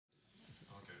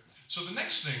So the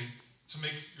next thing to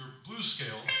make your blues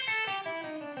scale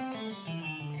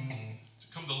to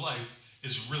come to life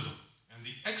is rhythm. And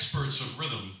the experts of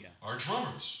rhythm are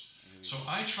drummers. So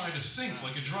I try to think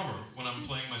like a drummer when I'm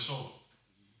playing my solo.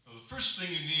 So the first thing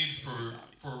you need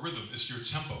for a rhythm is your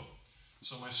tempo.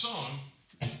 So my song,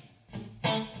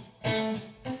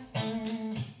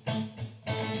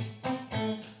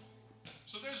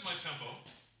 so there's my tempo.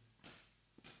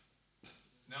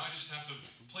 Now I just have to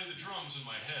play the drums in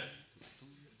my head.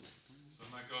 So I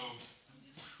might go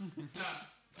da,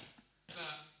 da,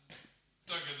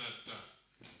 da, da, da, da.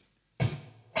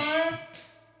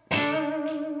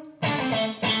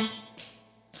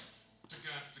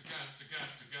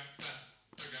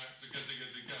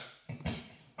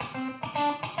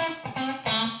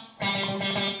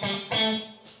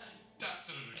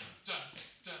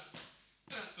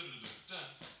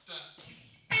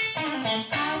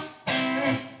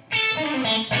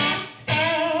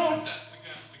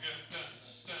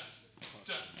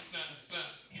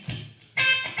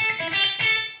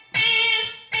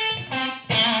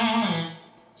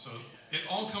 So it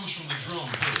all comes from the drum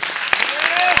first.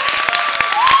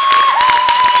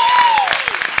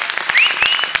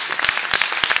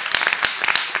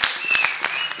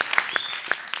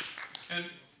 And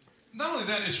not only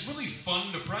that, it's really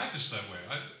fun to practice that way.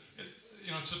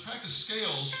 To practice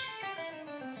scales,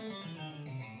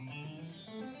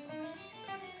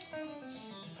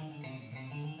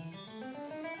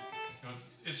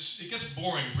 it gets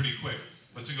boring pretty quick.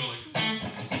 But to go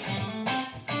like